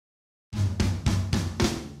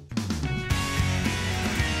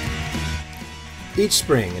Each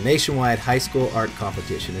spring, a nationwide high school art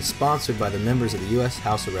competition is sponsored by the members of the U.S.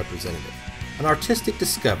 House of Representatives. An artistic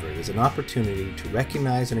discovery is an opportunity to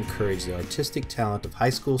recognize and encourage the artistic talent of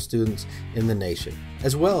high school students in the nation,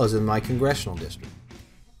 as well as in my congressional district.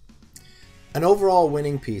 An overall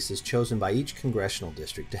winning piece is chosen by each congressional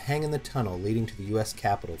district to hang in the tunnel leading to the U.S.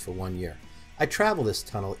 Capitol for 1 year. I travel this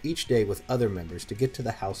tunnel each day with other members to get to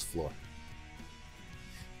the House floor.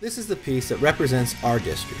 This is the piece that represents our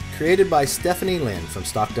district, created by Stephanie Lynn from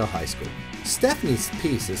Stockdale High School. Stephanie's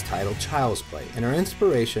piece is titled Child's Play, and her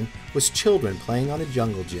inspiration was children playing on a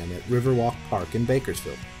jungle gym at Riverwalk Park in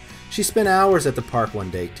Bakersfield. She spent hours at the park one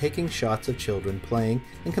day taking shots of children playing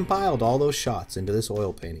and compiled all those shots into this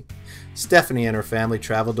oil painting. Stephanie and her family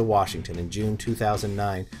traveled to Washington in June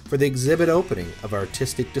 2009 for the exhibit opening of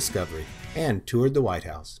Artistic Discovery and toured the White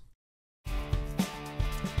House.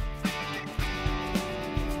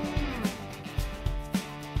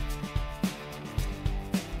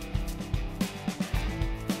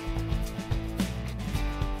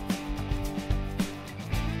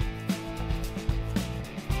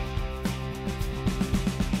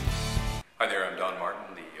 Hi there, I'm Don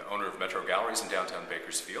Martin, the owner of Metro Galleries in downtown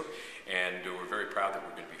Bakersfield, and we're very proud that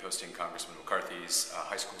we're going to be hosting Congressman McCarthy's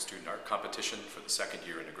high school student art competition for the second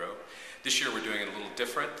year in a row. This year we're doing it a little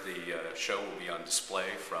different. The show will be on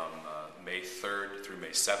display from May 3rd through May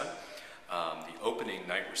 7th. The opening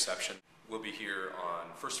night reception will be here on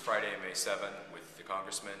First Friday, May 7th, with the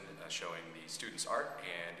Congressman showing the students' art,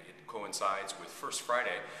 and it coincides with First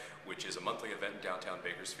Friday, which is a monthly event in downtown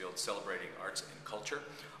Bakersfield celebrating arts and culture.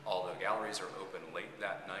 All the galleries are open late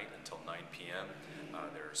that night until 9 p.m.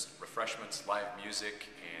 There's refreshments, live music,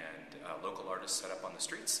 and local artists set up on the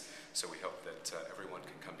streets. So we hope that everyone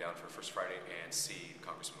can come down for First Friday and see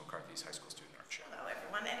Congressman McCarthy's high school student art show. Hello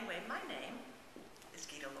everyone. Anyway, my name is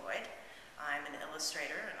Gita Lloyd. I'm an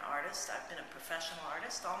illustrator, an artist. I've been a professional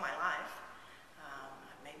artist all my life.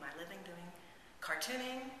 I've made my living doing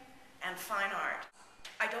cartooning and fine art.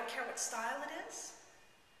 I don't care what style it is.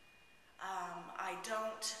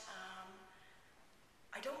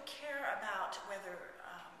 I don't care about whether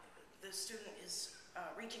the student is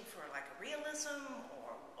reaching for like a realism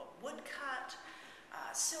or a woodcut,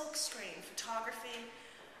 silk screen, photography.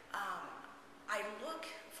 I look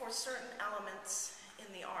for certain elements in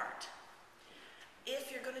the art.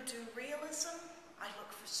 If you're going to do realism, I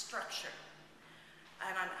look for structure.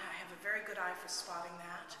 And I have a very good eye for spotting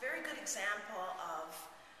that. A very good example of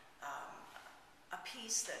a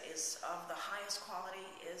piece that is of the highest quality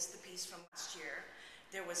is the piece from last year.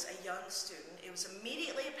 There was a young student. It was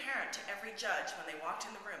immediately apparent to every judge when they walked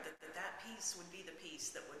in the room that that piece would be the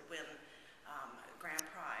piece that would win grand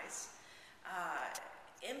prize.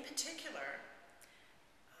 In particular,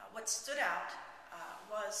 what stood out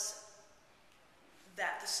was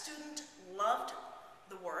that the student loved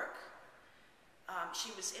the work.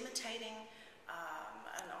 She was imitating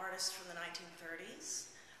an artist from the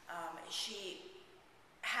 1930s. She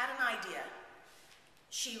had an idea.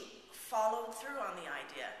 She followed through on the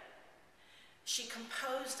idea. She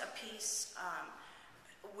composed a piece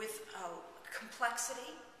with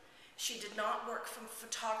complexity. She did not work from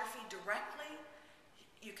photography directly.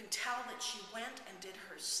 You can tell that she went and did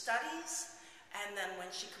her studies, and then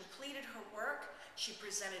when she completed her work, she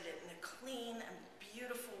presented it in a clean and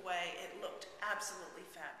beautiful way. It looked absolutely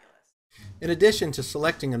fabulous. In addition to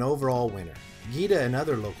selecting an overall winner, Gita and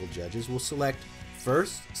other local judges will select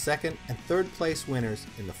first, second, and third place winners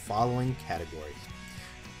in the following categories: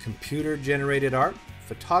 computer-generated art,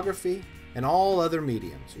 photography, and all other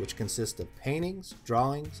mediums, which consist of paintings,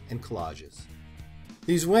 drawings, and collages.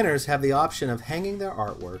 These winners have the option of hanging their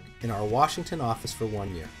artwork in our Washington office for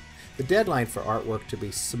 1 year. The deadline for artwork to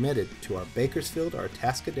be submitted to our Bakersfield or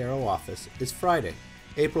Atascadero office is Friday,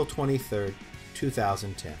 April 23,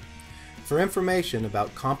 2010. For information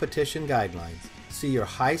about competition guidelines, see your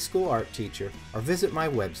high school art teacher or visit my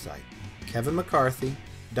website,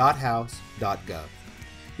 kevinmccarthy.house.gov.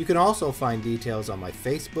 You can also find details on my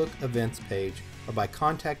Facebook events page or by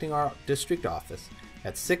contacting our district office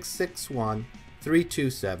at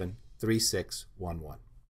 661-327-3611.